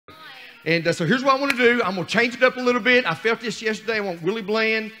And so here's what I want to do. I'm going to change it up a little bit. I felt this yesterday. I want Willie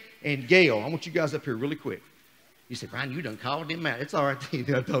Bland and Gail. I want you guys up here really quick. You said, Brian, you done called them out. It's all right.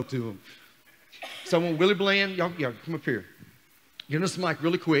 I'll talk to them. So I want Willie Bland. Y'all come up here. Give us the mic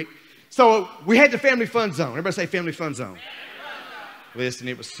really quick. So we had the family fun zone. Everybody say family fun zone. Listen,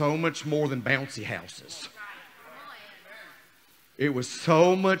 it was so much more than bouncy houses. It was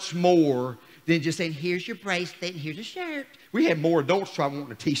so much more than just saying, here's your bracelet and here's a shirt. We had more adults try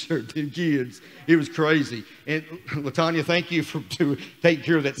wanting a t-shirt than kids. It was crazy. And LaTanya, thank you for taking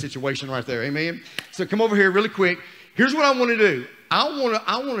care of that situation right there. Amen. So come over here really quick. Here's what I want to do. I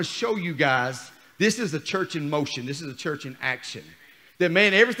want to show you guys, this is a church in motion. This is a church in action. That,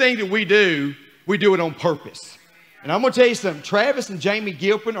 man, everything that we do it on purpose. And I'm going to tell you something. Travis and Jamie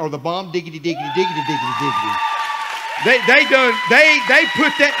Gilpin are the bomb diggity, diggity, diggity, diggity, diggity. They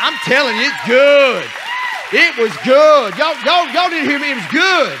put that, I'm telling you, it's good. It was good. Y'all didn't hear me. It was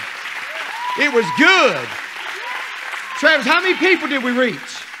good. It was good. Travis, how many people did we reach?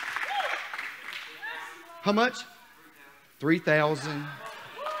 How much? 3,000.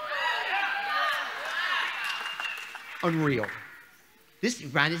 Unreal. This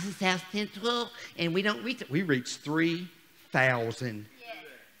is South Central, and we don't reach it. We reached 3,000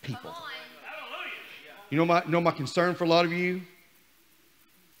 people. You know my concern for a lot of you?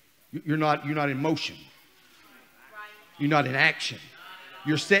 You're not in motion. You're not in action.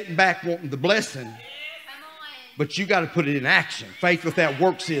 You're sitting back wanting the blessing, but you got to put it in action. Faith without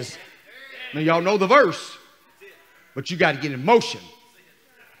works is, now y'all know the verse, but you got to get in motion.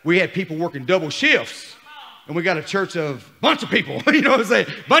 We had people working double shifts, and we got a church of a bunch of people. You know what I'm saying?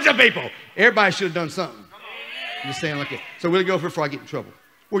 Bunch of people. Everybody should have done something. I'm just saying like that. So Willie, go over before I get in trouble.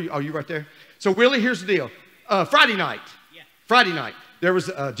 Where are you right there? So Willie, here's the deal. Friday night. Friday night. There was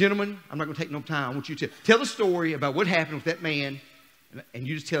a gentleman. I'm not going to take no time. I want you to tell the story about what happened with that man, and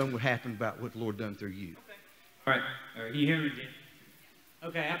you just tell him what happened about what the Lord done through you. Okay. All right. You hear me again?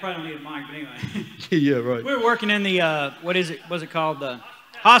 Okay. I probably don't need a mic, but anyway. Yeah, right. We were working in the what is it? What's it called? The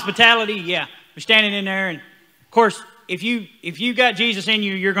hospitality. Yeah. We're standing in there, and of course, if you got Jesus in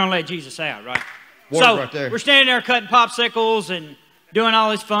you, you're going to let Jesus out, right? Water right there. We're standing there cutting popsicles and doing all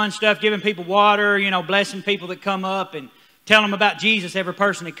this fun stuff, giving people water, you know, blessing people that come up and telling them about Jesus, every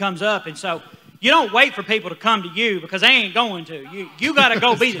person that comes up. And so you don't wait for people to come to you because they ain't going to. You got to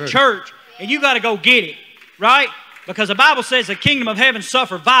go be the church, and you got to go get it, right? Because the Bible says the kingdom of heaven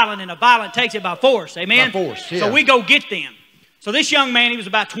suffer violent, and the violent takes it by force. Amen? By force, yeah. So we go get them. So this young man, he was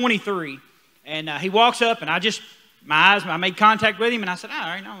about 23, and he walks up, and I made contact with him, and I said, all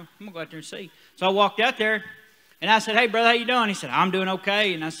right, no, I'm going to go out there and see. So I walked out there, and I said, hey, brother, how you doing? He said, I'm doing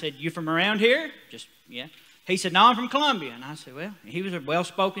okay. And I said, you from around here? Just, yeah. He said, no, I'm from Columbia. And I said, well, he was a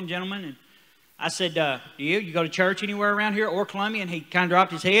well-spoken gentleman. And I said, you go to church anywhere around here or Columbia? And he kind of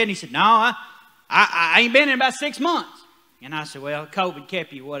dropped his head, and he said, no, I ain't been in about 6 months. And I said, well, COVID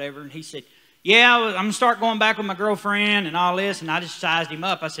kept you, whatever. And he said, yeah, I'm going to start going back with my girlfriend and all this. And I just sized him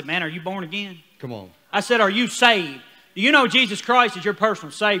up. I said, man, are you born again? Come on. I said, are you saved? Do you know Jesus Christ is your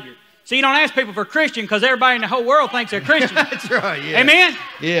personal Savior? See, you don't ask people for Christian because everybody in the whole world thinks they're Christian. That's right, yeah. Amen?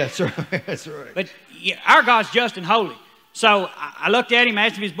 Yeah, that's right. That's right. But yeah, our God's just and holy. So I looked at him,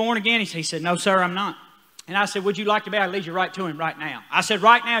 asked if he was born again. He said, no, sir, I'm not. And I said, would you like to be? I'll lead you right to him right now. I said,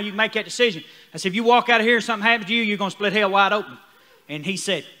 right now, you can make that decision. I said, if you walk out of here and something happens to you, you're going to split hell wide open. And he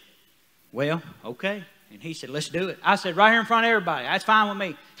said, well, okay. And he said, let's do it. I said, right here in front of everybody. That's fine with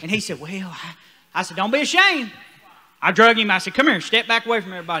me. And he said, well, I said, don't be ashamed. I drug him. I said, come here, step back away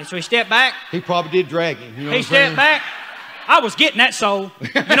from everybody. So he stepped back. He probably did drag him. You know he stepped back. I was getting that soul.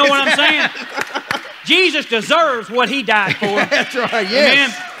 You know what I'm saying? Jesus deserves what he died for. That's right,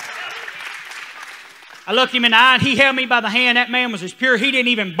 yes. Amen. I looked him in the eye, and he held me by the hand. That man was as pure. He didn't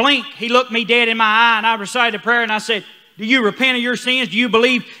even blink. He looked me dead in my eye, and I recited a prayer, and I said, do you repent of your sins? Do you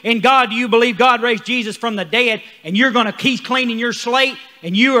believe in God? Do you believe God raised Jesus from the dead, and you're going to keep cleaning your slate,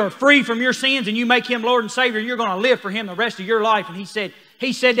 and you are free from your sins, and you make him Lord and Savior, and you're going to live for him the rest of your life? And he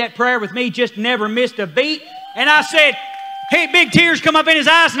said that prayer with me, just never missed a beat. And I said, hey, big tears come up in his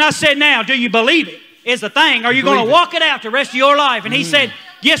eyes, and I said, now, do you believe it? Is the thing. Are you going to walk it out the rest of your life? And he said,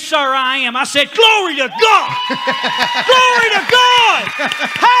 yes, sir, I am. I said, glory to God. Glory to God.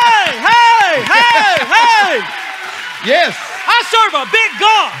 Hey, hey, hey, hey. Yes. I serve a big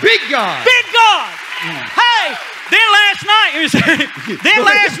God. Big God. Big God. Hey, then last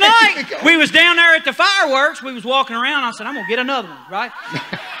night, we was down there at the fireworks. We was walking around. I said, I'm going to get another one, right?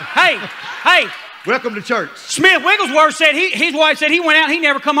 hey. Welcome to church. Smith Wigglesworth said, his wife said he went out, he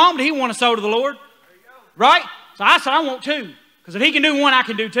never come home, but he won a soul to the Lord. Right? So I said, I want two. Because if he can do one, I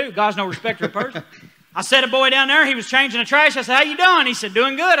can do two. God's no respecter of person. I set a boy down there. He was changing the trash. I said, how you doing? He said,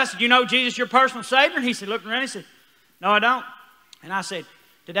 doing good. I said, you know Jesus, your personal Savior? And he said, looking around, he said, no, I don't. And I said,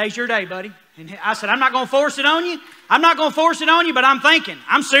 today's your day, buddy. And I said, I'm not going to force it on you. I'm not going to force it on you, but I'm thinking.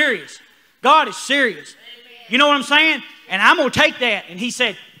 I'm serious. God is serious. You know what I'm saying? And I'm going to take that. And he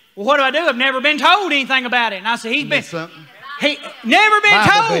said, well, what do I do? I've never been told anything about it. And I said, he never been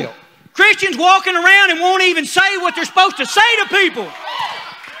told. Christians walking around and won't even say what they're supposed to say to people.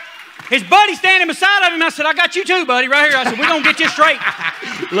 His buddy standing beside of him, I said, I got you too, buddy, right here. I said, we're going to get you straight.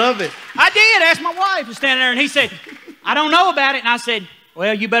 Love it. I did. Asked my wife who's standing there, and he said, I don't know about it. And I said,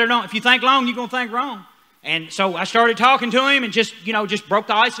 well, you better don't. If you think long, you're going to think wrong. And so I started talking to him and just broke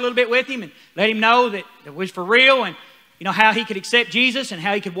the ice a little bit with him and let him know that it was for real and, how he could accept Jesus and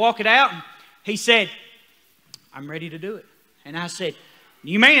how he could walk it out. And he said, I'm ready to do it. And I said,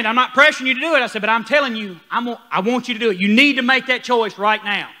 you mean it? I'm not pressuring you to do it. I said, but I'm telling you, I want you to do it. You need to make that choice right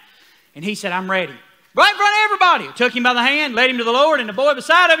now. And he said, I'm ready. Right in front of everybody. I took him by the hand, led him to the Lord, and the boy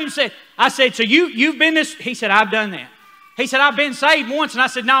beside of him said, I said, so you've been this? He said, I've done that. He said, I've been saved once. And I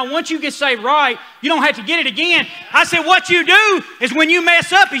said, no, once you get saved right, you don't have to get it again. I said, what you do is when you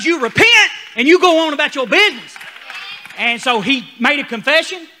mess up is you repent and you go on about your business. And so he made a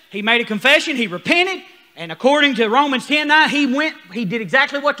confession. He repented. And according to Romans 10:9, he did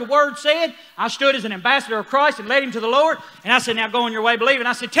exactly what the Word said. I stood as an ambassador of Christ and led him to the Lord. And I said, now go on your way believing.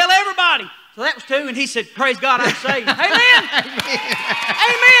 I said, tell everybody. So that was 2. And he said, praise God, I'm saved. Amen.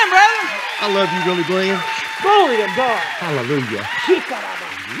 Amen, brother. I love you, Billy Glenn. Glory to God. Hallelujah.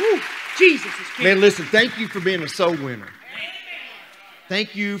 Jesus is king. Man, listen, thank you for being a soul winner.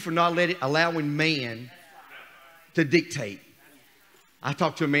 Thank you for not allowing man to dictate. I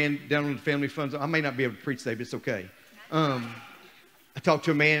talked to a man down on the family funds. I may not be able to preach today, but it's okay. I talked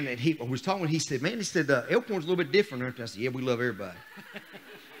to a man, and he was talking. He said, Elkhorn's a little bit different. I said, yeah, we love everybody.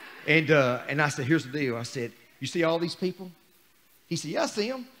 And I said, here's the deal. I said, you see all these people? He said, yeah, I see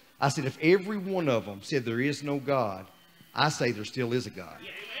them. I said, if every one of them said there is no God, I say there still is a God.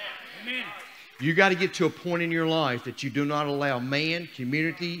 Amen. You got to get to a point in your life that you do not allow man,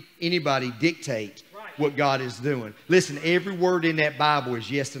 community, anybody dictate what God is doing. Listen, every word in that Bible is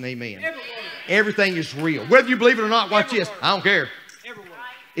yes and amen. Everything is real. Whether you believe it or not, watch this. I don't care.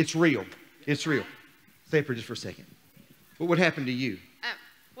 It's real. It's real. Stay up here just for a second. What would happen to you?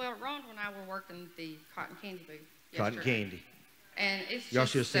 Well, Rhonda and I were working the cotton candy booth yesterday. Cotton candy. And it's y'all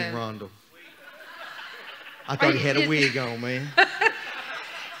should have seen Rhonda. I thought he had a wig on, man.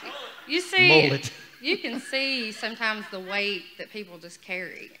 You see, mullet. You can see sometimes the weight that people just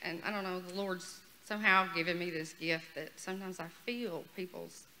carry. And I don't know, the Lord's somehow given me this gift that sometimes I feel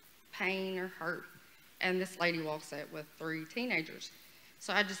people's pain or hurt. And this lady walks out with 3 teenagers.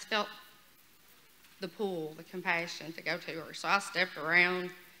 So I just felt the pull, the compassion to go to her. So I stepped around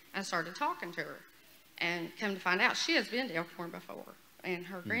and started talking to her. And come to find out, she has been to Elkhorn before. And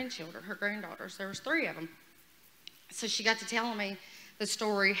her grandchildren, her granddaughters, there was 3 of them. So she got to telling me the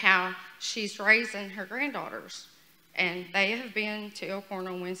story how she's raising her granddaughters. And they have been to Elkhorn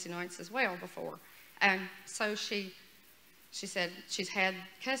on Wednesday nights as well before. And so she said she's had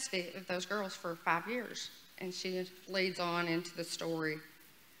custody of those girls for 5 years. And she leads on into the story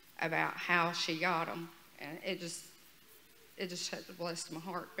about how she got them. And it just blessed my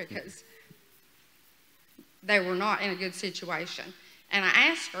heart because they were not in a good situation. And I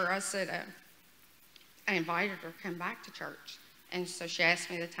asked her, I said, I invited her to come back to church. And so she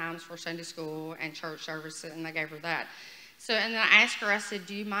asked me the times for Sunday school and church service, and I gave her that. So, and then I asked her, I said,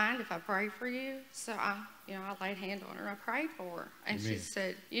 do you mind if I pray for you? So I laid hand on her, I prayed for her. And Amen. She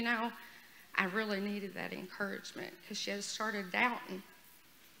said, I really needed that encouragement because she had started doubting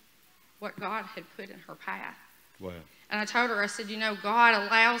what God had put in her path. Wow. And I told her, I said, God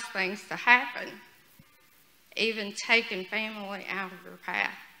allows things to happen, even taking family out of your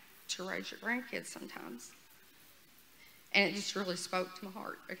path to raise your grandkids sometimes. And it just really spoke to my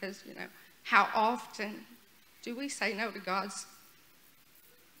heart because, how often do we say no to God's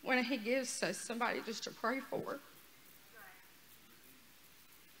when He gives us somebody just to pray for?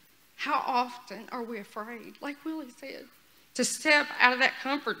 How often are we afraid, like Willie said, to step out of that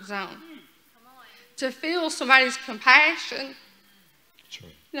comfort zone, to feel somebody's compassion? Sure.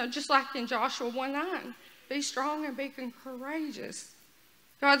 Just like in Joshua 1:9, be strong and be courageous.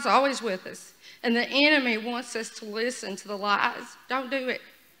 God's always with us. And the enemy wants us to listen to the lies. Don't do it.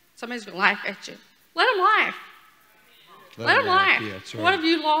 Somebody's going to laugh at you. Let them laugh. Let them laugh. Yeah, that's right. What have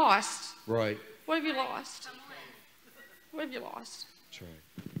you lost? Right. What have you lost? What have you lost? That's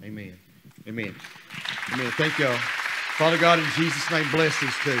right. Amen. Amen. Amen. Thank y'all. Father God, in Jesus' name, bless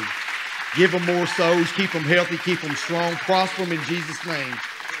these 2. Give them more souls. Keep them healthy. Keep them strong. Prosper them in Jesus' name.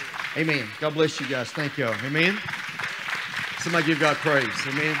 Amen. God bless you guys. Thank y'all. Amen. Somebody give God praise.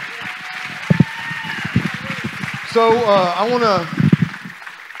 Amen. So I want to,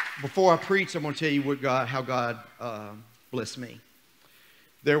 before I preach, I'm going to tell you how God blessed me.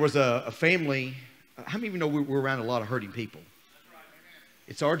 There was a family. How many of you know we're around a lot of hurting people?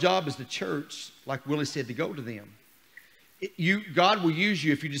 It's our job as the church, like Willie said, to go to them. God will use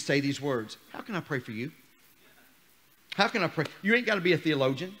you if you just say these words. How can I pray for you? How can I pray? You ain't got to be a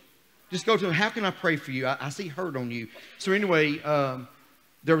theologian. Just go to them. How can I pray for you? I see hurt on you. So anyway,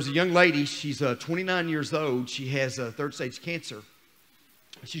 there was a young lady. She's 29 years old. She has third stage cancer.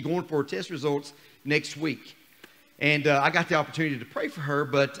 She's going for her test results next week. And I got the opportunity to pray for her,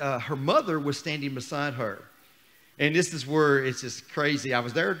 but her mother was standing beside her. And this is where it's just crazy. I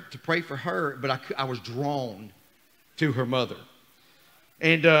was there to pray for her, but I was drawn to her mother.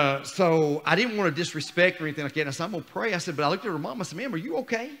 And so I didn't want to disrespect or anything like that. And I said, I'm going to pray. I said, but I looked at her mom. I said, ma'am, are you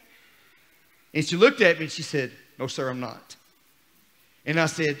okay? And she looked at me and she said, no, sir, I'm not. And I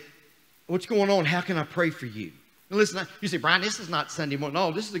said, what's going on? How can I pray for you? Now, listen, you say, Brian, this is not Sunday morning.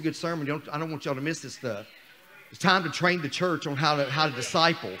 No, this is a good sermon. I don't want y'all to miss this stuff. It's time to train the church on how to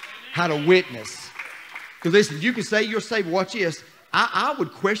disciple, how to witness. Because listen, you can say you're saved. Watch this. I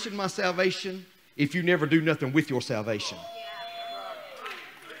would question my salvation if you never do nothing with your salvation.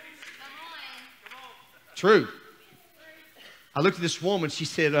 True. I looked at this woman. She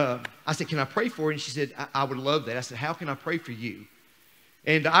said, I said, can I pray for you? And she said, I would love that. I said, how can I pray for you?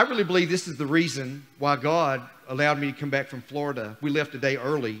 And I really believe this is the reason why God allowed me to come back from Florida. We left a day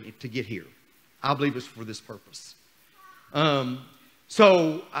early to get here. I believe it's for this purpose.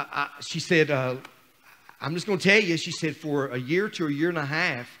 She said, I'm just going to tell you, she said, for a year to a year and a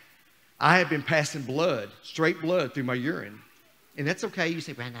half, I have been passing blood, straight blood through my urine. And that's okay. You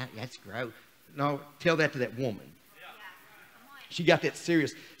say, Brian, that's gross. No, tell that to that woman. She got that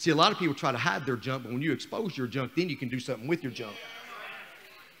serious. See, a lot of people try to hide their junk, but when you expose your junk, then you can do something with your junk.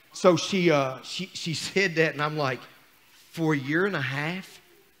 So she said that, and I'm like, for a year and a half,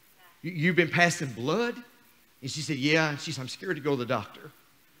 you've been passing blood? And she said, yeah. And she said, I'm scared to go to the doctor.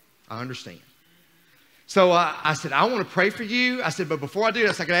 I understand. So I said, I want to pray for you. I said, but before I do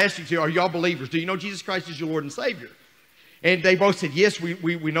this, I can ask you to, are y'all believers? Do you know Jesus Christ is your Lord and Savior? And they both said, yes,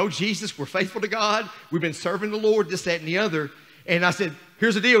 we know Jesus. We're faithful to God. We've been serving the Lord, this, that, and the other. And I said,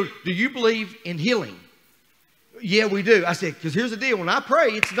 here's the deal. Do you believe in healing? Yeah, we do. I said, because here's the deal. When I pray,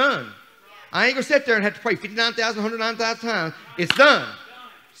 it's done. I ain't going to sit there and have to pray 59,000, 109,000 times. It's done.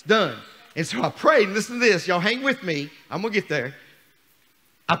 It's done. And so I prayed, and listen to this. Y'all hang with me. I'm going to get there.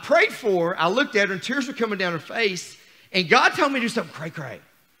 I prayed for her. I looked at her, and tears were coming down her face. And God told me to do something cray-cray.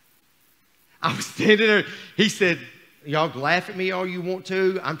 I was standing there. He said, y'all laugh at me all you want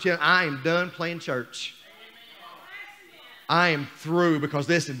to. I'm telling you, I am done playing church. I am through, because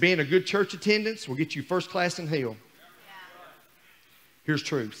listen, being a good church attendance will get you first class in hell. Here's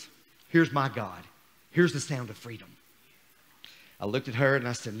truth. Here's my God. Here's the sound of freedom. I looked at her and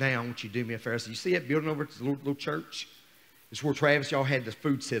I said, now I want you to do me a favor. I said, you see that building over at the little church? It's where Travis, y'all had the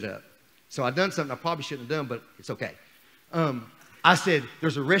food set up. So I done something I probably shouldn't have done, but it's okay. I said,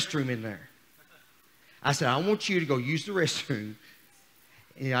 there's a restroom in there. I said, I want you to go use the restroom.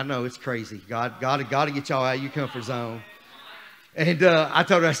 Yeah, I know it's crazy. God to get y'all out of your comfort zone. And I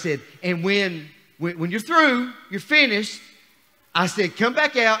told her, I said, and when you're through, you're finished, I said, come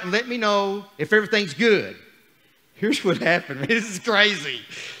back out and let me know if everything's good. Here's what happened. This is crazy.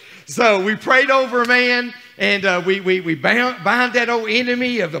 So we prayed over a man, and we bind that old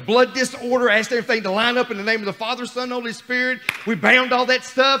enemy of the blood disorder, asked everything to line up in the name of the Father, Son, Holy Spirit. We bound all that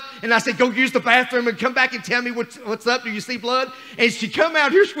stuff, and I said, go use the bathroom and come back and tell me what's up. Do you see blood? And she come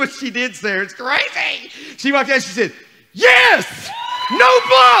out. Here's what she did, Sarah. It's crazy. She walked out. She said, yes! No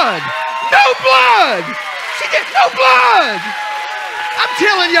blood! No blood! She said, no blood! I'm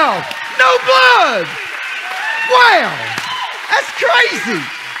telling y'all, no blood! Wow! That's crazy!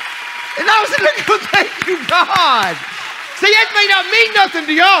 And I was in there going, thank you, God. See, that may not mean nothing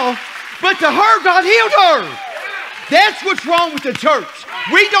to y'all, but to her, God healed her. That's what's wrong with the church.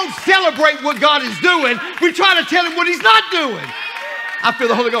 We don't celebrate what God is doing. We try to tell him what he's not doing. I feel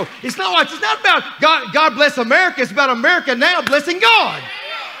the Holy Ghost. It's not about God bless America. It's about America now blessing God.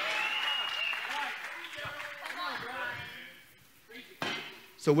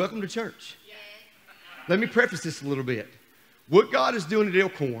 So welcome to church. Let me preface this a little bit. What God is doing at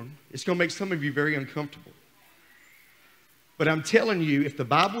Elkhorn, it's going to make some of you very uncomfortable. But I'm telling you, if the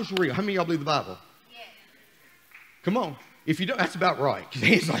Bible's real, how many of y'all believe the Bible? Yes. Come on. If you don't, that's about right. Because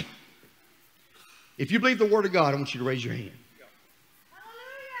he's like, if you believe the Word of God, I want you to raise your hand.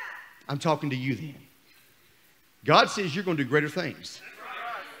 I'm talking to you then. God says you're going to do greater things.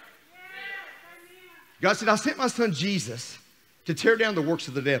 God said, I sent my son Jesus to tear down the works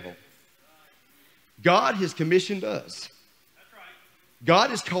of the devil. God has commissioned us.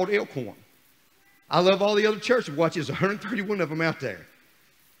 God is called Elkhorn. I love all the other churches. Watch, there's 131 of them out there.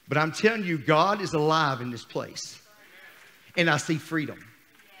 But I'm telling you, God is alive in this place. And I see freedom.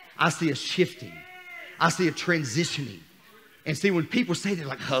 I see a shifting. I see a transitioning. And see, when people say they're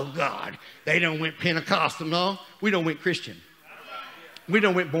like, oh God, they don't went Pentecostal. No, we don't went Christian. We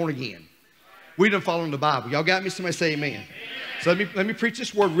don't went born again. We don't follow in the Bible. Y'all got me? Somebody say amen. So let me preach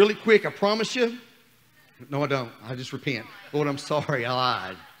this word really quick. I promise you. No, I don't. I just repent. Lord, I'm sorry. I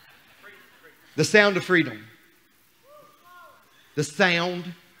lied. The sound of freedom. The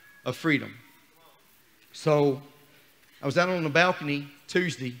sound of freedom. So I was out on the balcony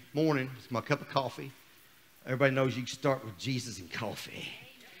Tuesday morning with my cup of coffee. Everybody knows you can start with Jesus and coffee.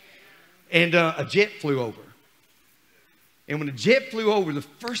 And a jet flew over. And when the jet flew over, the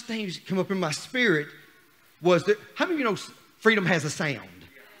first thing that came up in my spirit was that, how many of you know freedom has a sound?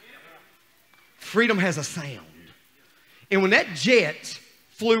 Freedom has a sound. And when that jet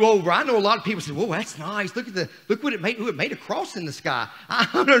flew over, I know a lot of people say, whoa, that's nice. Look what it made. It made a cross in the sky. I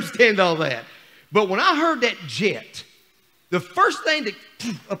don't understand all that. But when I heard that jet, the first thing that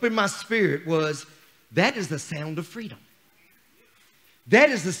up in my spirit was, that is the sound of freedom. That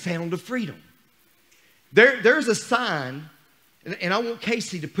is the sound of freedom. There's a sign, and I want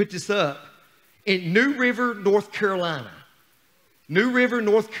Casey to put this up, in New River, North Carolina. New River,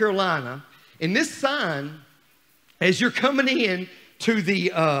 North Carolina. And this sign, as you're coming in to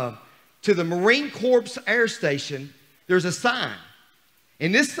the Marine Corps Air Station, there's a sign.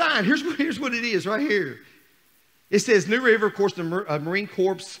 And this sign, here's what it is right here. It says New River, of course, the Marine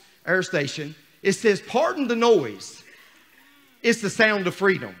Corps Air Station. It says, pardon the noise. It's the sound of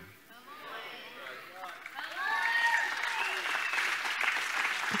freedom.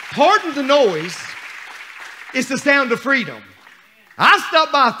 Pardon the noise. It's the sound of freedom. I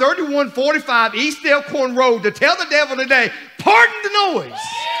stopped by 3145 East Elkhorn Road to tell the devil today, pardon the noise.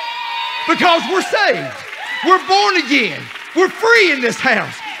 Because we're saved. We're born again. We're free in this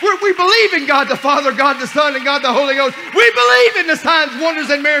house. We believe in God the Father, God the Son, and God the Holy Ghost. We believe in the signs,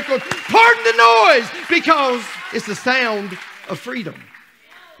 wonders, and miracles. Pardon the noise, because it's the sound of freedom.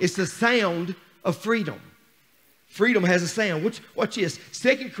 It's the sound of freedom. Freedom has a sound. Watch this.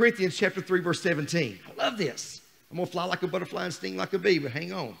 2 Corinthians chapter 3, verse 17. I love this. I'm going to fly like a butterfly and sting like a bee, but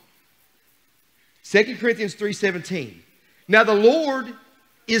hang on. 2 Corinthians 3:17. Now the Lord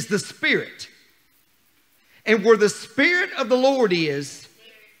is the Spirit. And where the Spirit of the Lord is,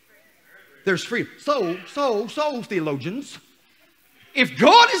 there's freedom. So, theologians, if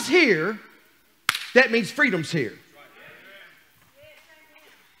God is here, that means freedom's here.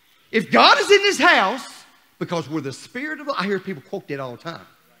 If God is in this house, because where the Spirit of the Lord, I hear people quote that all the time.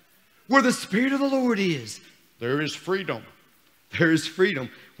 Where the Spirit of the Lord is, there is freedom. There is freedom.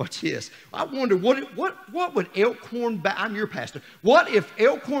 Watch this. I wonder, what would Elkhorn, I'm your pastor, what if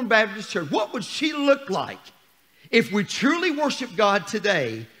Elkhorn Baptist Church, what would she look like if we truly worship God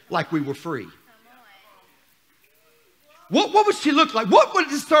today like we were free? What would she look like? What would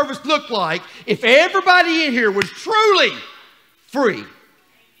this service look like if everybody in here was truly free?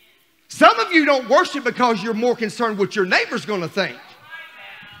 Some of you don't worship because you're more concerned what your neighbor's going to think.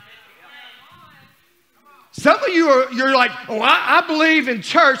 Some of you you're like, oh, I believe in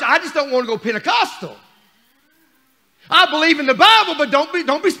church. I just don't want to go Pentecostal. I believe in the Bible, but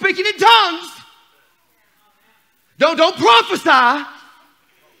don't be speaking in tongues. Don't prophesy.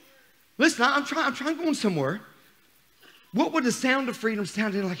 Listen, I'm trying going somewhere. What would the sound of freedom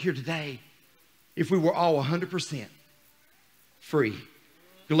sound like here today if we were all 100% free?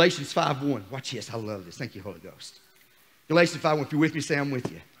 Galatians 5:1. Watch this. I love this. Thank you, Holy Ghost. Galatians 5:1. If you're with me, say I'm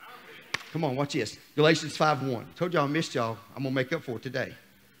with you. Come on, watch this. Galatians 5:1. Told y'all I missed y'all. I'm going to make up for it today.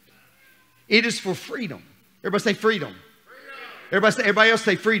 It is for freedom. Everybody say freedom. Everybody else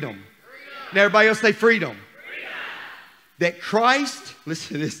say freedom. Now everybody else say freedom. That Christ,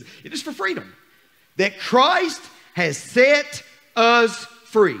 listen to this. It is for freedom. That Christ has set us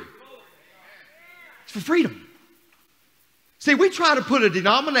free. It's for freedom. See, we try to put a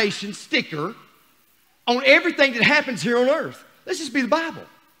denomination sticker on everything that happens here on earth. Let's just be the Bible.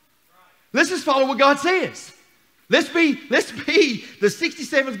 Let's just follow what God says. Let's be the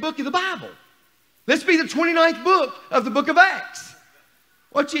 67th book of the Bible. Let's be the 29th book of the book of Acts.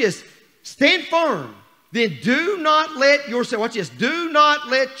 Watch this. Stand firm. Then do not let yourself, watch this, do not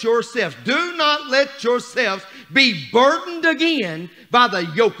let yourselves be burdened again by the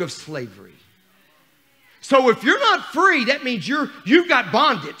yoke of slavery. So if you're not free, that means you've got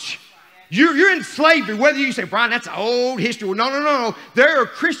bondage. You're in slavery. Whether you say, Brian, that's old history. Well, no. There are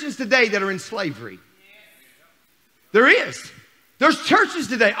Christians today that are in slavery. There is. There's churches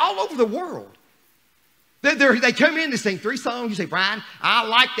today all over the world. They come in, they sing 3 songs. You say, Brian, I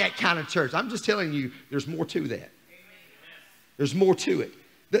like that kind of church. I'm just telling you, there's more to that. There's more to it.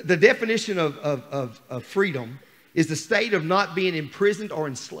 The definition of freedom is the state of not being imprisoned or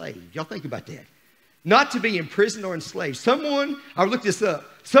enslaved. Y'all think about that. Not to be imprisoned or enslaved. Someone, I looked this up,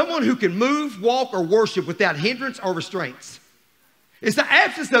 someone who can move, walk, or worship without hindrance or restraints. It's the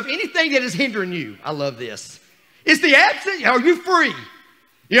absence of anything that is hindering you. I love this. It's the absence. Are you free?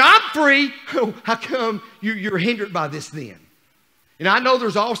 Yeah, I'm free. Oh, how come you're hindered by this then? And I know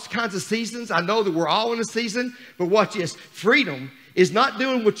there's all kinds of seasons. I know that we're all in a season. But watch this. Freedom is not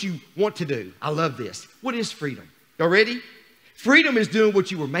doing what you want to do. I love this. What is freedom? Y'all ready? Freedom is doing what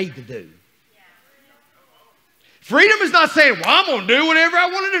you were made to do. Freedom is not saying, well, I'm going to do whatever I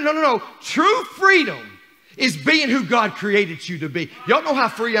want to do. No, no, no. True freedom is being who God created you to be. Y'all know how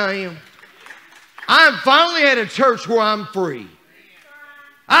free I am? I'm finally at a church where I'm free.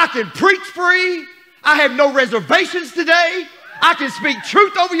 I can preach free. I have no reservations today. I can speak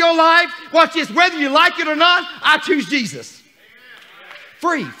truth over your life. Watch this. Whether you like it or not, I choose Jesus.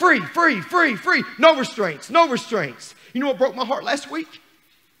 Free, free, free, free, free. No restraints, no restraints. You know what broke my heart last week?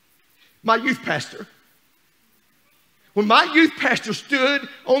 My youth pastor. When my youth pastor stood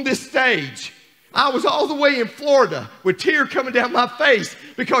on this stage, I was all the way in Florida with tears coming down my face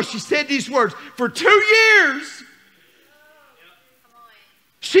because she said these words. For 2 years,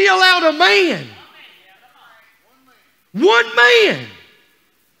 she allowed a man, one man,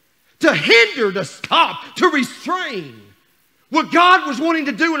 to hinder, to stop, to restrain what God was wanting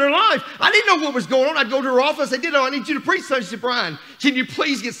to do in her life. I didn't know what was going on. I'd go to her office. I said, I need you to preach something. She said, Brian, can you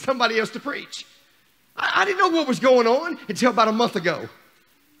please get somebody else to preach? I didn't know what was going on until about a month ago.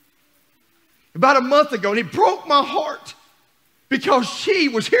 About a month ago, and it broke my heart because she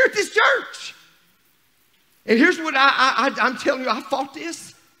was here at this church. And here's what I'm telling you, I fought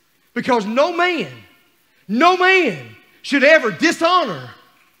this because no man should ever dishonor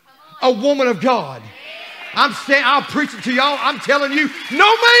a woman of God. I'll preach it to y'all. I'm telling you,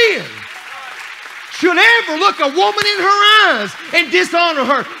 no man should ever look a woman in her eyes and dishonor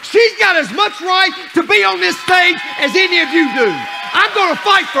her. She's got as much right to be on this stage as any of you do. I'm going to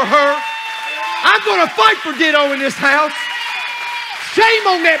fight for her. I'm going to fight for Ditto in this house. Shame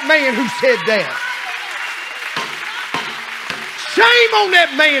on that man who said that. Shame on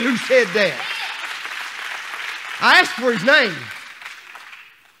that man who said that. I asked for his name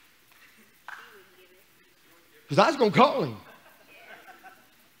because I was going to call him.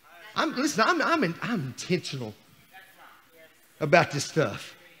 I'm intentional about this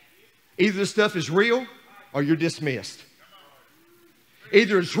stuff. Either this stuff is real or you're dismissed.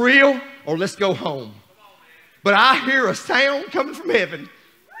 Either it's real or let's go home. But I hear a sound coming from heaven.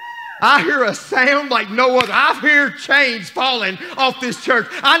 I hear a sound like no other. I hear chains falling off this church.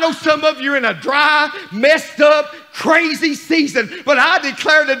 I know some of you are in a dry, messed up, crazy season. But I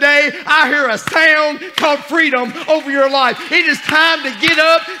declare today, I hear a sound called freedom over your life. It is time to get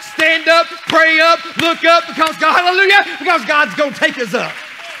up, stand up, pray up, look up because God, hallelujah, because God's going to take us up.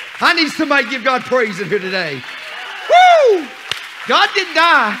 I need somebody to give God praise in here today. Woo! God didn't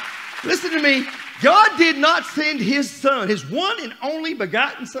die. Listen to me. God did not send his son, his one and only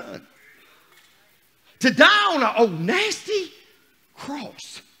begotten son, to die on an old nasty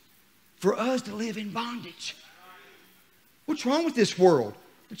cross for us to live in bondage. What's wrong with this world?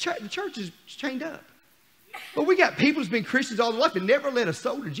 The church is chained up. But we got people who's been Christians all their life and never led a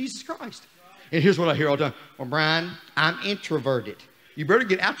soul to Jesus Christ. And here's what I hear all the time. Well, Brian, I'm introverted. You better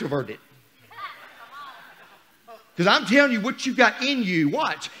get outroverted. Because I'm telling you what you got in you.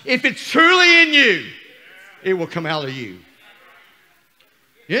 Watch. If it's truly in you, it will come out of you.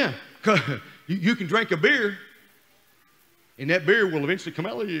 Yeah. You can drink a beer, and that beer will eventually come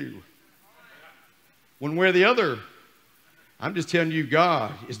out of you. One way or the other. I'm just telling you,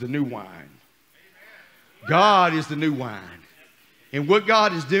 God is the new wine. God is the new wine. And what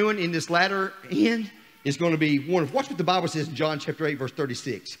God is doing in this latter end is going to be wonderful. Watch what the Bible says in John chapter 8, verse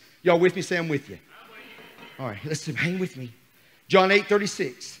 36. Y'all with me? Say I'm with you. All right, listen, hang with me. John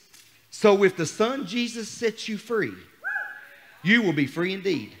 8:36. So if the Son Jesus sets you free, you will be free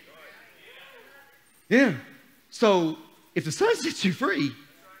indeed. Yeah. So if the Son sets you free,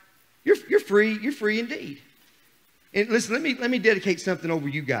 you're free. You're free indeed. And listen, let me dedicate something over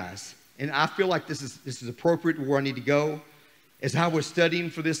you guys. And I feel like this is appropriate where I need to go. As I was studying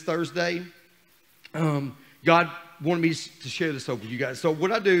for this Thursday, God wanted me to share this over you guys. So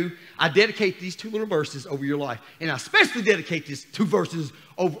what I do, I dedicate these 2 little verses over your life. And I especially dedicate these 2 verses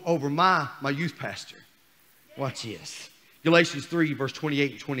over my youth pastor. Watch this. Galatians 3, verse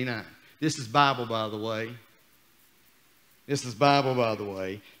 28 and 29. This is Bible, by the way. This is Bible, by the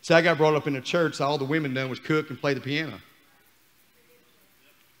way. See, I got brought up in a church, so all the women done was cook and play the piano.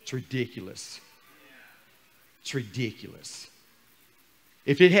 It's ridiculous. It's ridiculous.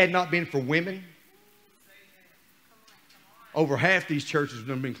 If it had not been for women, over half these churches would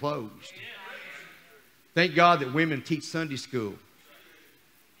have been closed. Thank God that women teach Sunday school.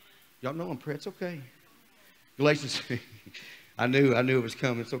 Y'all know I'm praying. It's okay. Galatians, I knew it was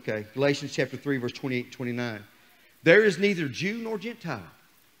coming. It's okay. Galatians chapter 3, verse 28, 29. There is neither Jew nor Gentile,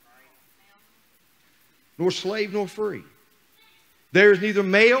 nor slave nor free. There is neither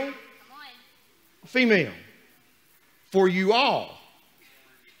male nor female. For you are all,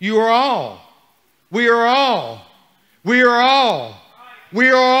 we are all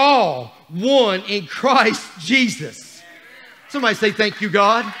one in Christ Jesus. Somebody say, thank you,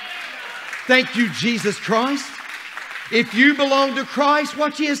 God. Thank you, Jesus Christ. If you belong to Christ,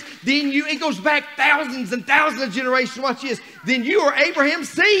 watch this, then it goes back thousands and thousands of generations, watch this, then you are Abraham's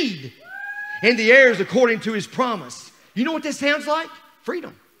seed and the heirs according to his promise. You know what that sounds like?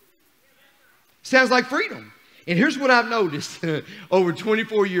 Freedom. Sounds like freedom. And here's what I've noticed over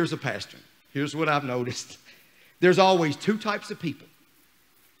 24 years of pastoring. Here's what I've noticed. There's always two types of people.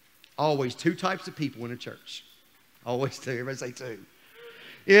 Always two types of people in a church. Always two. Everybody say two.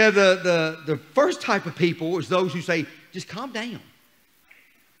 Yeah, the first type of people is those who say, just calm down.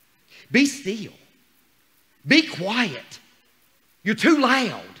 Be still. Be quiet. You're too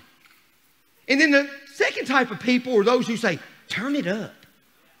loud. And then the second type of people are those who say, turn it up.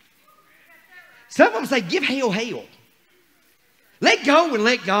 Some of them say, give hell hell. Let go and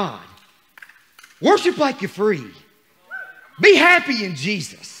let God. Worship like you're free. Be happy in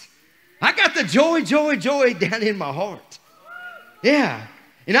Jesus. I got the joy, joy, joy down in my heart. Yeah.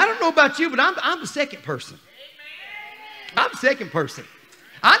 And I don't know about you, but I'm the second person. I'm the second person.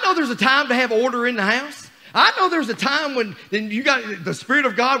 I know there's a time to have order in the house. I know there's a time when you got the Spirit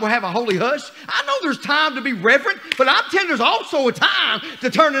of God will have a holy hush. I know there's time to be reverent, but I'm telling you, there's also a time to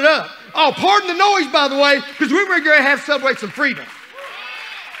turn it up. Oh, pardon the noise, by the way, because we're going to have Subway some freedom.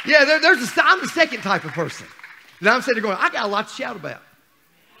 Yeah, I'm the second type of person. And I'm sitting there going, I got a lot to shout about.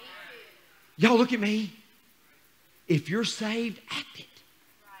 Y'all look at me. If you're saved, act it.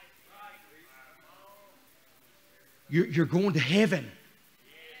 You're going to heaven.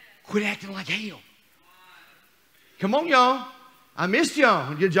 Quit acting like hell. Come on, y'all. I missed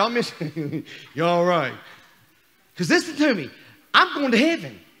y'all. Did y'all miss? Y'all all right? Because listen to me. I'm going to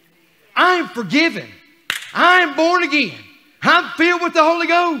heaven. I am forgiven. I am born again. I'm filled with the Holy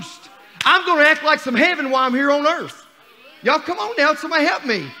Ghost. I'm going to act like some heaven while I'm here on earth. Y'all come on now. Somebody help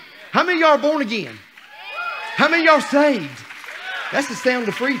me. How many of y'all are born again? How many of y'all saved? That's the sound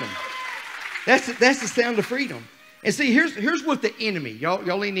of freedom. That's the sound of freedom. And see, here's what the enemy.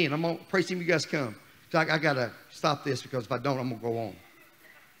 Y'all lean in. I'm going to pray some of you guys come. So I got to stop this because if I don't, I'm going to go on.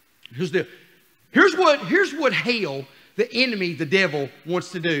 Here's what hell, the enemy, the devil,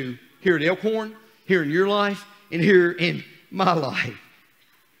 wants to do here at Elkhorn, here in your life, and here in my life.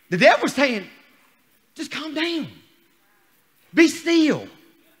 The devil's saying, just calm down. Be still.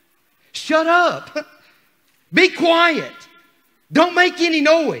 Shut up. Be quiet. Don't make any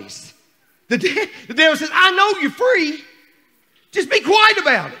noise. The devil says, I know you're free. Just be quiet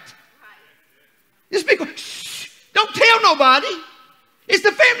about it. Just be quiet. Shh. Don't tell nobody. It's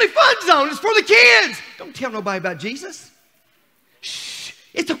the family fun zone. It's for the kids. Don't tell nobody about Jesus. Shh.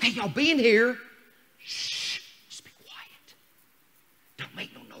 It's okay, y'all being here. Shh. Just be quiet. Don't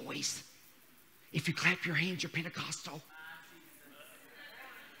make no noise. If you clap your hands, you're Pentecostal.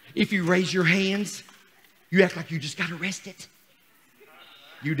 If you raise your hands, you act like you just got arrested.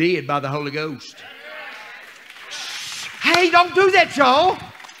 You did by the Holy Ghost. Shh. Hey, don't do that, y'all.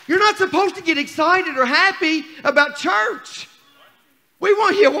 You're not supposed to get excited or happy about church. We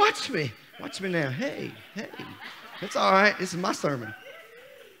want you to watch me. Watch me now. Hey. That's all right. This is my sermon.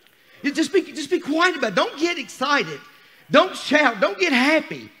 You just be quiet about it. Don't get excited. Don't shout. Don't get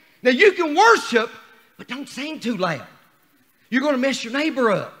happy. Now, you can worship, but don't sing too loud. You're going to mess your neighbor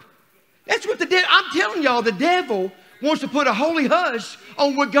up. That's what I'm telling y'all, the devil wants to put a holy hush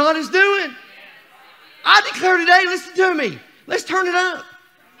on what God is doing. I declare today, listen to me. Let's turn it up.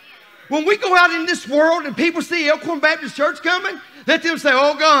 When we go out in this world and people see Elkhorn Baptist Church coming, let them say,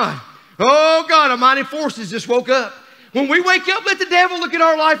 oh God, a mighty forces just woke up. When we wake up, let the devil look at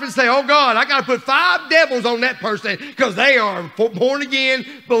our life and say, oh God, I got to put 5 devils on that person because they are born again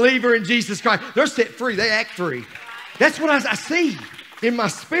believer in Jesus Christ. They're set free. They act free. That's what I see in my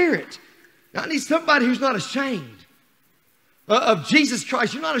spirit. I need somebody who's not ashamed of Jesus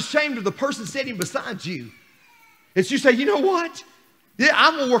Christ. You're not ashamed of the person sitting beside you. It's you say, you know what? Yeah,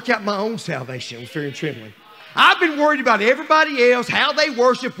 I'm going to work out my own salvation with fear and trembling. I've been worried about everybody else, how they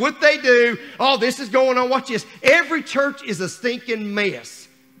worship, what they do. Oh, this is going on. Watch this. Every church is a stinking mess.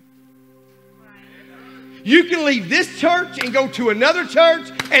 You can leave this church and go to another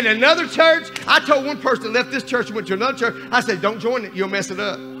church and another church. I told one person that left this church and went to another church, I said, don't join it. You'll mess it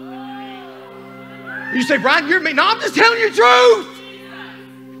up. You say, Brian, you're mean. No, I'm just telling you the truth.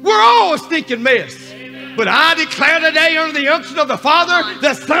 We're all a stinking mess. But I declare today under the unction of the Father,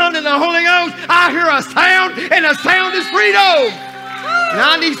 the Son, and the Holy Ghost, I hear a sound, and the sound is freedom. And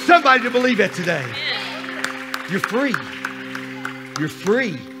I need somebody to believe that today. You're free. You're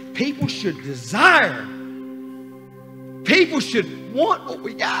free. People should desire. People should want what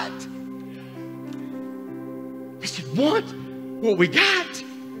we got. They should want what we got.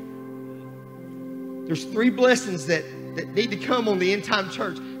 There's 3 blessings that need to come on the end time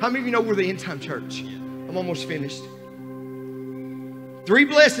church. How many of you know we're the end time church? I'm almost finished. 3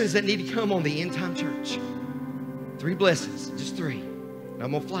 blessings that need to come on the end time church. 3 blessings, just 3. And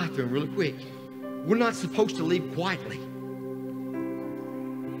I'm going to fly through them really quick. We're not supposed to leave quietly.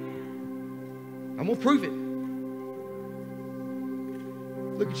 I'm going to prove it.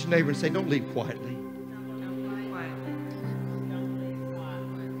 Look at your neighbor and say, don't leave quietly.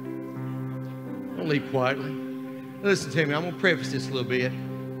 Don't leave quietly. Listen to me, I'm going to preface this a little bit.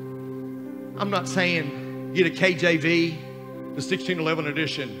 I'm not saying get a KJV, the 1611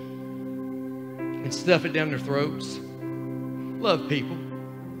 edition, and stuff it down their throats. Love people.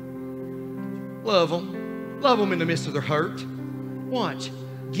 Love them. Love them in the midst of their hurt. Watch.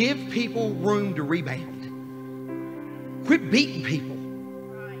 Give people room to rebound. Quit beating people.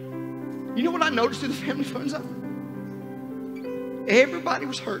 You know what I noticed through the family funds? Everybody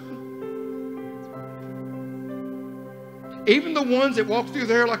was hurting. Even the ones that walked through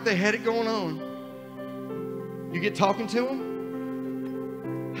there like they had it going on. You get talking to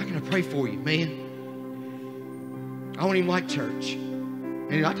them. How can I pray for you, man? I don't even like church.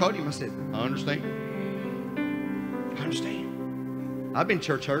 And I told him, I said, I understand. I understand. I've been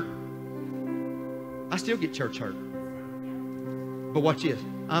church hurt. I still get church hurt. But watch this.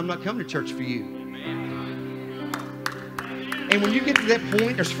 I'm not coming to church for you. And when you get to that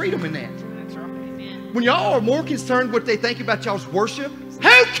point, there's freedom in that. When y'all are more concerned what they think about y'all's worship, who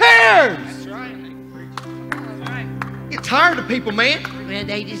cares? That's right. Get tired of people, man. Man,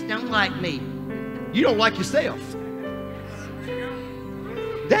 they just don't like me. You don't like yourself.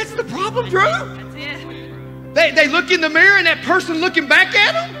 That's the problem, Drew. That's it. They look in the mirror and that person looking back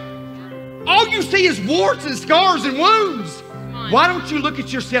at them, all you see is warts and scars and wounds. Why don't you look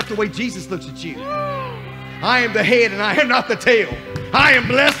at yourself the way Jesus looks at you? I am the head and I am not the tail. I am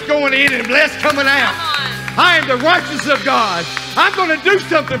blessed going in and blessed coming out. I am the righteousness of God. I'm going to do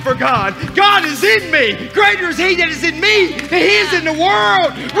something for God. God is in me. Greater is He that is in me than He is in the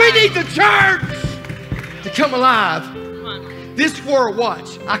world. We need the church to come alive. This world,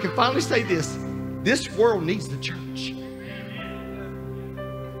 watch, I can finally say this. This world needs the church.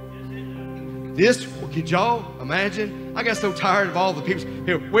 Could y'all imagine? I got so tired of all the people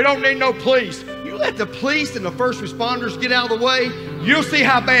here. We don't need no police. You let the police and the first responders get out of the way, you'll see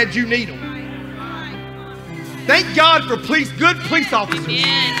how bad you need them. Thank God for good police officers.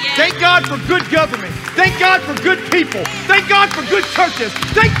 Thank God for good government. Thank God for good people. Thank God for good churches.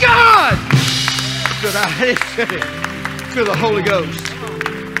 Thank God for the Holy Ghost.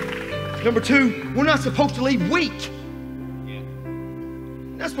 Number 2, we're not supposed to leave weak.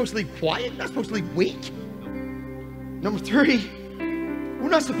 We're not supposed to leave quiet. We're not supposed to leave weak. Number 3, we're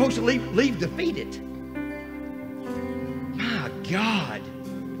not supposed to leave defeated. My God.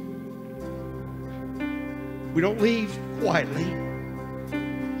 We don't leave quietly.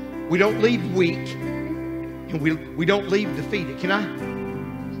 We don't leave weak. And we don't leave defeated.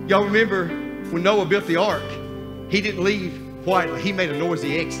 Y'all remember when Noah built the ark? He didn't leave quietly. He made a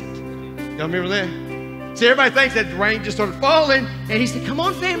noisy exit. Y'all remember that? See, everybody thinks that the rain just started falling. And he said, come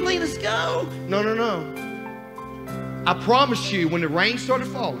on, family, let's go. No. I promise you, when the rain started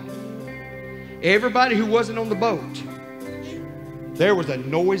falling, everybody who wasn't on the boat, there was a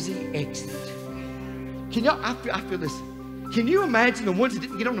noisy exit. Can y'all, I feel this. Can you imagine the ones that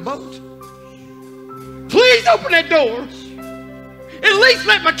didn't get on the boat? Please open that door. At least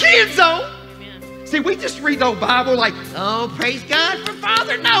let my kids on. Amen. See, we just read the old Bible like, oh, praise God for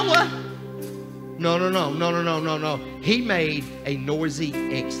Father Noah. No. He made a noisy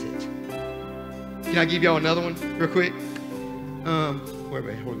exit. Can I give y'all another one real quick? Where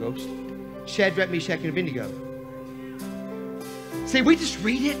are Holy Ghost? Shadrach, Meshach, and Abednego. See, we just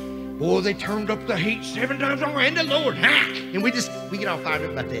read it. Boy, they turned up the heat 7 times over, and the Lord hack. And we get all fired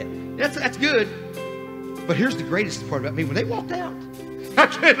up about that. That's good. But here's the greatest part about me. When they walked out, I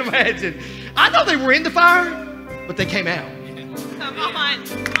can't imagine. I know they were in the fire, but they came out. Come on.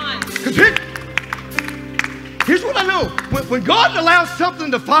 Because here's what I know. When God allows something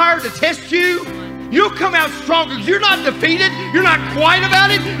to fire to test you, you'll come out stronger. You're not defeated. You're not quiet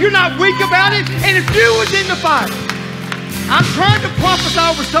about it. You're not weak about it. And if you was in the fire, I'm trying to prophesy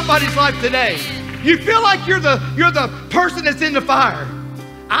over somebody's life today. You feel like you're the person that's in the fire.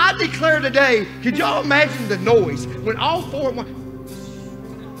 I declare today, could y'all imagine the noise when all four of them...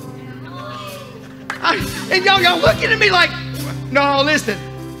 And y'all looking at me like, no, listen.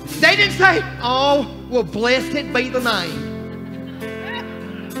 They didn't say, oh, well, blessed be the name.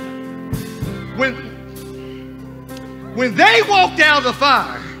 When they walked out of the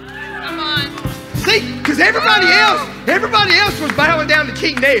fire, Come on. see, because everybody else was bowing down to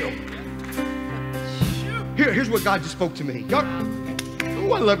King Neil. Here's what God just spoke to me. God,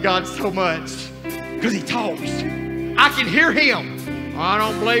 oh, I love God so much because He talks. I can hear Him. I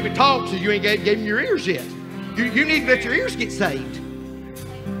don't believe He talks, so you ain't gave Him your ears yet. You need to let your ears get saved.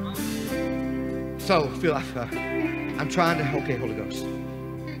 So, feel like I'm trying to, okay, Holy Ghost.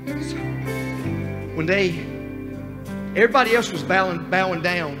 So, when everybody else was bowing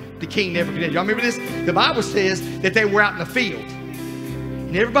down to King Nebuchadnezzar. Y'all remember this? The Bible says that they were out in the field.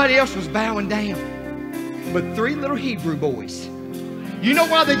 And everybody else was bowing down. But 3 little Hebrew boys. You know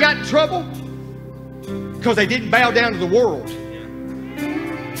why they got in trouble? Because they didn't bow down to the world.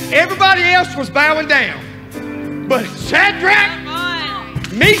 Everybody else was bowing down. But Shadrach,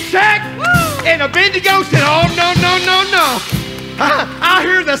 Meshach, and Abednego said, oh, no. I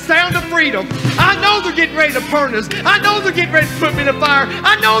hear the sound of freedom. I know they're getting ready to burn us. I know they're getting ready to put me in the fire.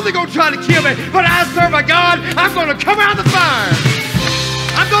 I know they're going to try to kill me. But I serve a God. I'm going to come out of the fire.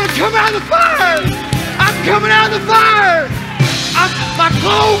 I'm going to come out of the fire. I'm coming out of the fire. My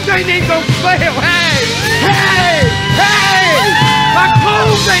clothes ain't even going to smell. Hey. My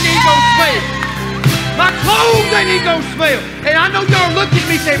clothes ain't even going to smell. My clothes ain't even going to smell. And I know y'all look at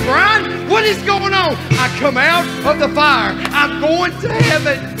me and say, Brian, what is going on? I come out of the fire. I'm going to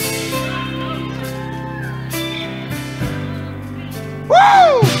heaven.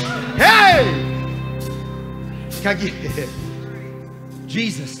 Woo! Hey! Can I get it?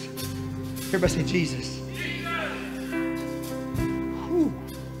 Jesus. Everybody say Jesus. Whew.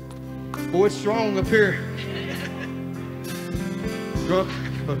 Boy, it's strong up here. Drunk.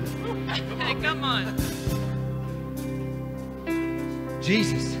 Hey, come on.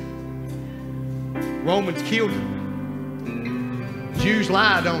 Jesus. Romans killed him. Jews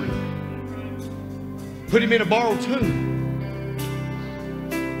lied on him. Put him in a borrowed tomb.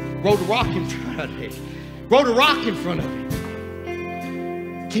 Rolled a rock in front of him. Rolled a rock in front of him.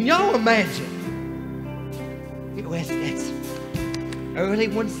 Can y'all imagine? That's early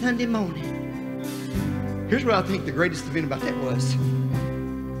one Sunday morning. Here's what I think the greatest event about that was.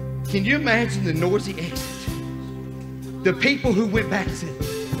 Can you imagine the noisy exit? The people who went back and said,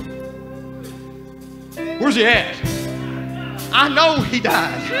 where's he at? I know he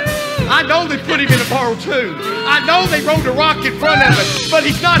died. I know they put him in a borrowed tomb. I know they rolled a rock in front of him, but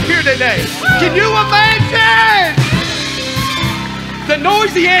he's not here today. Can you imagine the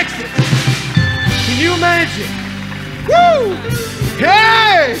noisy exit? Can you imagine? Woo!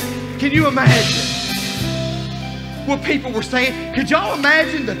 Hey! Can you imagine what people were saying? Could y'all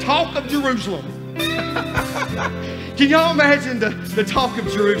imagine the talk of Jerusalem? Can y'all imagine the talk of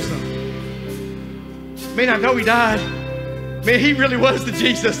Jerusalem? Man, I know he died. Man, he really was the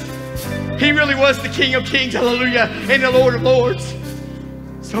Jesus. He really was the King of Kings, hallelujah, and the Lord of Lords.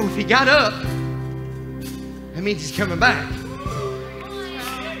 So if he got up, that means he's coming back.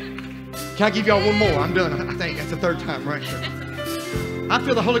 Can I give y'all one more? I'm done. I think that's the 3rd time right there. I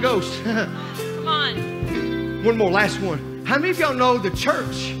feel the Holy Ghost. Come on. One more, last one. How many of y'all know the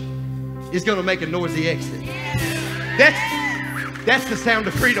church is going to make a noisy exit? That's the sound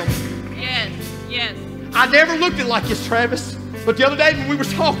of freedom. Yes. I never looked at it like this, Travis. But the other day when we were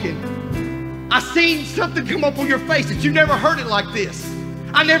talking, I seen something come up on your face that you never heard it like this.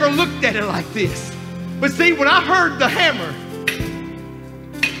 I never looked at it like this. But see, when I heard the hammer,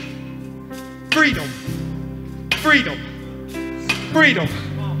 freedom.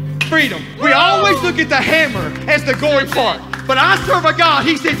 We always look at the hammer as the gory part. But I serve a God.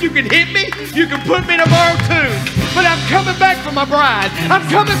 He says, you can hit me, you can put me in a borrowed tomb. But I'm coming back for my bride. I'm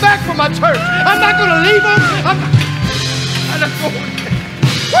coming back for my church. I'm not going to leave them. I'm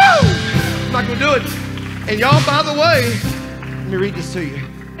not going to do it. And y'all, by the way, let me read this to you.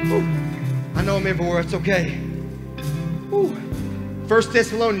 Woo. I know I'm everywhere. It's okay. Woo. 1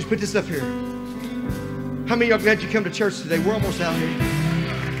 Thessalonians, put this up here. How many of y'all glad you come to church today? We're almost out here.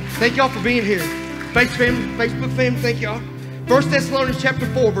 Thank y'all for being here. Facebook family, thank y'all. 1 1 Thessalonians chapter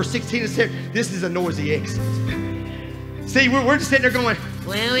 4, verse 16 and 17. This is a noisy exit. See, we're just sitting there going,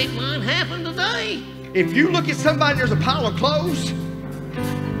 well, it won't happen today. If you look at somebody and there's a pile of clothes,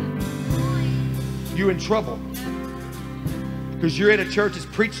 you're in trouble. Because you're at a church that's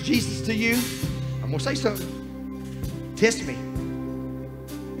preached Jesus to you. I'm going to say something. Test me.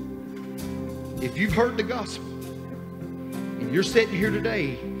 If you've heard the gospel and you're sitting here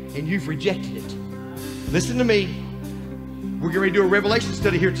today and you've rejected it, listen to me. We're going to do a Revelation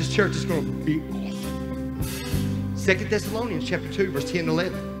study here at this church. It's going to be awesome. 2 Thessalonians chapter 2, verse 10 and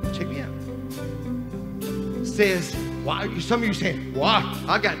 11. Check me out. It says, why? Some of you saying, why?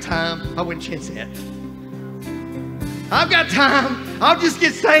 I got time. I wouldn't chance that. I've got time. I'll just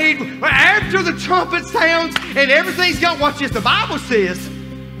get saved after the trumpet sounds and everything's gone. Watch this. The Bible says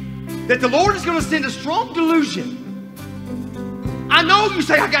that the Lord is going to send a strong delusion. I know you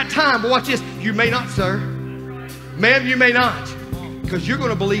say, I got time, but watch this. You may not, sir. Ma'am, you may not. Because you're going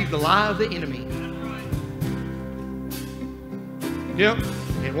to believe the lie of the enemy. Yep.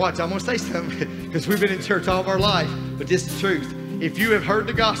 And watch, I'm going to say something because we've been in church all of our life, but this is the truth. If you have heard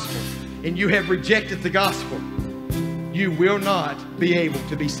the gospel and you have rejected the gospel, you will not be able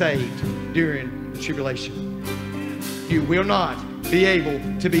to be saved during the tribulation. You will not be able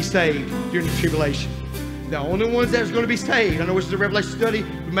to be saved during the tribulation. The only ones that are going to be saved, I know this is a Revelation study,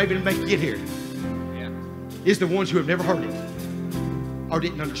 but maybe to make it get here, is the ones who have never heard it or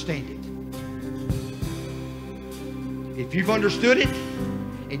didn't understand it. If you've understood it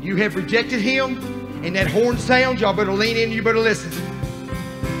and you have rejected him and that horn sounds, y'all better lean in, you better listen.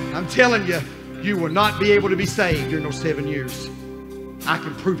 I'm telling you, you will not be able to be saved during those 7 years. I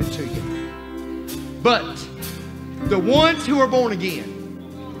can prove it to you. But the ones who are born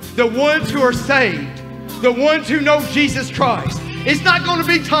again, the ones who are saved, the ones who know Jesus Christ, it's not going to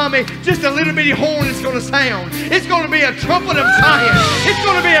be, Tommy, just a little bitty horn that's going to sound. It's going to be a trumpet of Zion. It's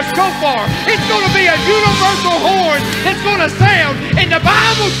going to be a shofar. It's going to be a universal horn that's going to sound. And the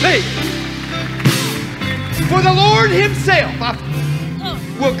Bible says, for the Lord himself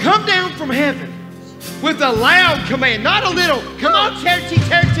will come down from heaven with a loud command, not a little, come on, churchy,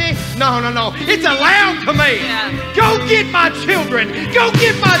 churchy. No, no, no. It's a loud command. Yeah. Go get my children. Go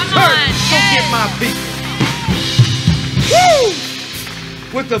get my church. Go get my people. Woo!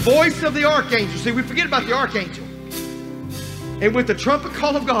 With the voice of the archangel. See, we forget about the archangel. And with the trumpet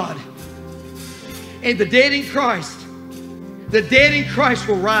call of God. And the dead in Christ. The dead in Christ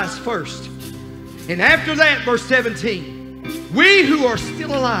will rise first. And after that, verse 17, we who are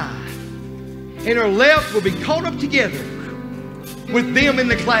still alive and are left will be caught up together with them in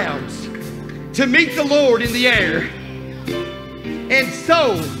the clouds to meet the Lord in the air. And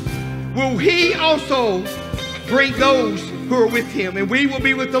so will he also bring those who are with him. And we will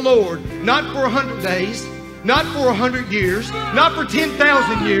be with the Lord, not for 100 days, not for 100 years, not for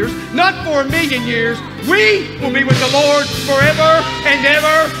 10,000 years, not for 1,000,000 years. We will be with the Lord forever and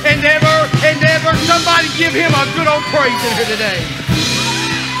ever and ever and ever. Somebody give him a good old praise in here today.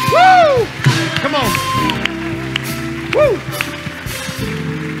 Woo! Come on. Woo!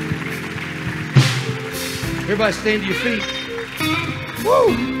 Everybody stand to your feet.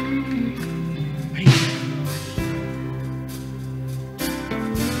 Woo!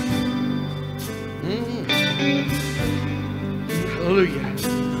 Hallelujah.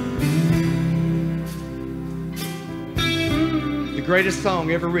 The greatest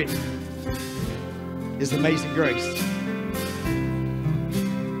song ever written is Amazing Grace.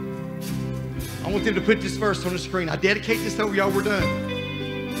 I want them to put this verse on the screen. I dedicate this over y'all. We're done.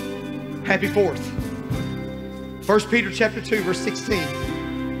 Happy 4th. 1 Peter chapter 2, verse 16.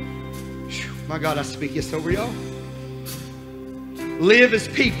 Whew, my God, I speak this over y'all. Live as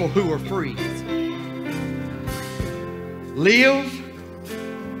people who are free. Live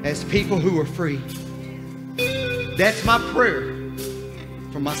as people who are free. That's my prayer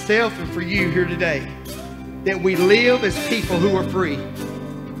for myself and for you here today. That we live as people who are free.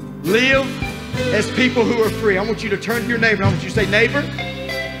 Live as people who are free. I want you to turn to your neighbor and I want you to say, neighbor,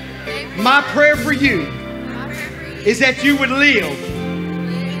 my prayer for you is that you would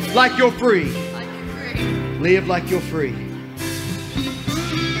live like you're free. Live like you're free.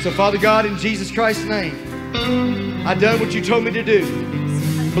 So Father God, in Jesus Christ's name, I've done what you told me to do.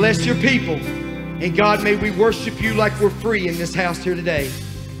 Bless your people. And God, may we worship you like we're free in this house here today.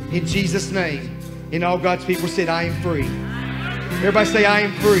 In Jesus' name. And all God's people said, I am free. Everybody say, I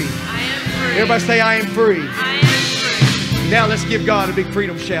am free. I am free. Everybody say, I am free. I am free. Now let's give God a big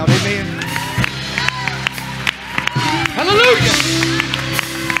freedom shout. Amen. Hallelujah.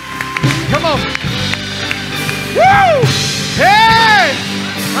 Come on. Woo! Hey!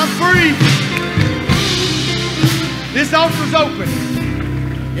 I'm free. This altar's open.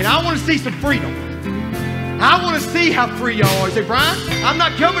 And I want to see some freedom. I want to see how free y'all are. You say, Brian, I'm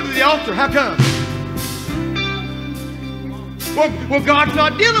not coming to the altar. How come? Well, God's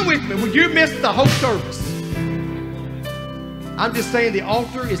not dealing with me. Well, you missed the whole service. I'm just saying the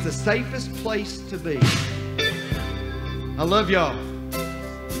altar is the safest place to be. I love y'all.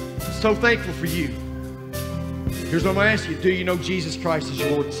 So thankful for you. Here's what I'm going to ask you. Do you know Jesus Christ as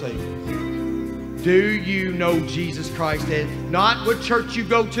your Lord and Savior? Do you know Jesus Christ as not what church you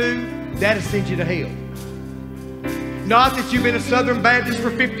go to? That'll send you to hell. Not that you've been a Southern Baptist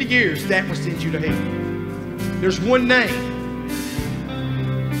for 50 years. That will send you to hell. There's one name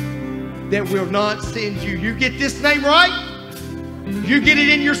that will not send you. You get this name right, you get it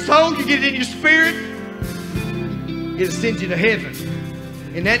in your soul, you get it in your spirit, it'll send you to heaven.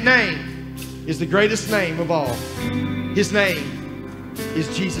 And that name is the greatest name of all. His name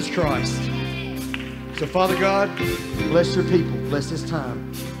is Jesus Christ. So Father God, bless your people, bless this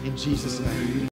time in Jesus' name.